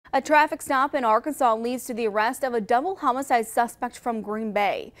A traffic stop in Arkansas leads to the arrest of a double homicide suspect from Green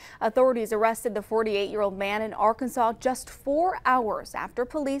Bay. Authorities arrested the 48-year-old man in Arkansas just 4 hours after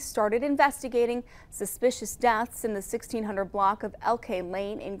police started investigating suspicious deaths in the 1600 block of Elkay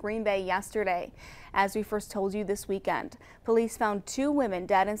Lane in Green Bay yesterday. As we first told you this weekend, police found 2 women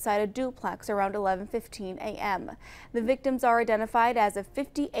dead inside a duplex around 11:15 a.m. The victims are identified as a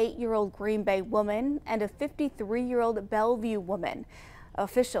 58-year-old Green Bay woman and a 53-year-old Bellevue woman.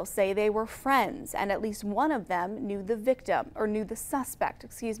 Officials say they were friends and at least one of them knew the suspect.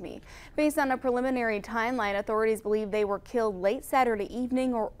 Based on a preliminary timeline, authorities believe they were killed late Saturday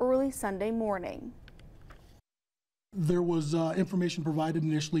evening or early Sunday morning. There was information provided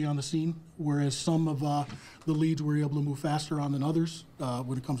initially on the scene, whereas some of the leads were able to move faster on than others.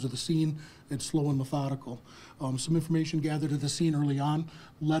 When it comes to the scene, it's slow and methodical. Some information gathered at the scene early on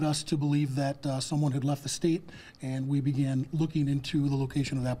led us to believe that someone had left the state, and we began looking into the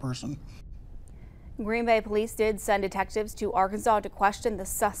location of that person. Green Bay police did send detectives to Arkansas to question the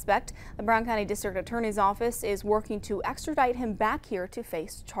suspect. The Brown County District Attorney's Office is working to extradite him back here to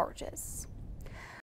face charges.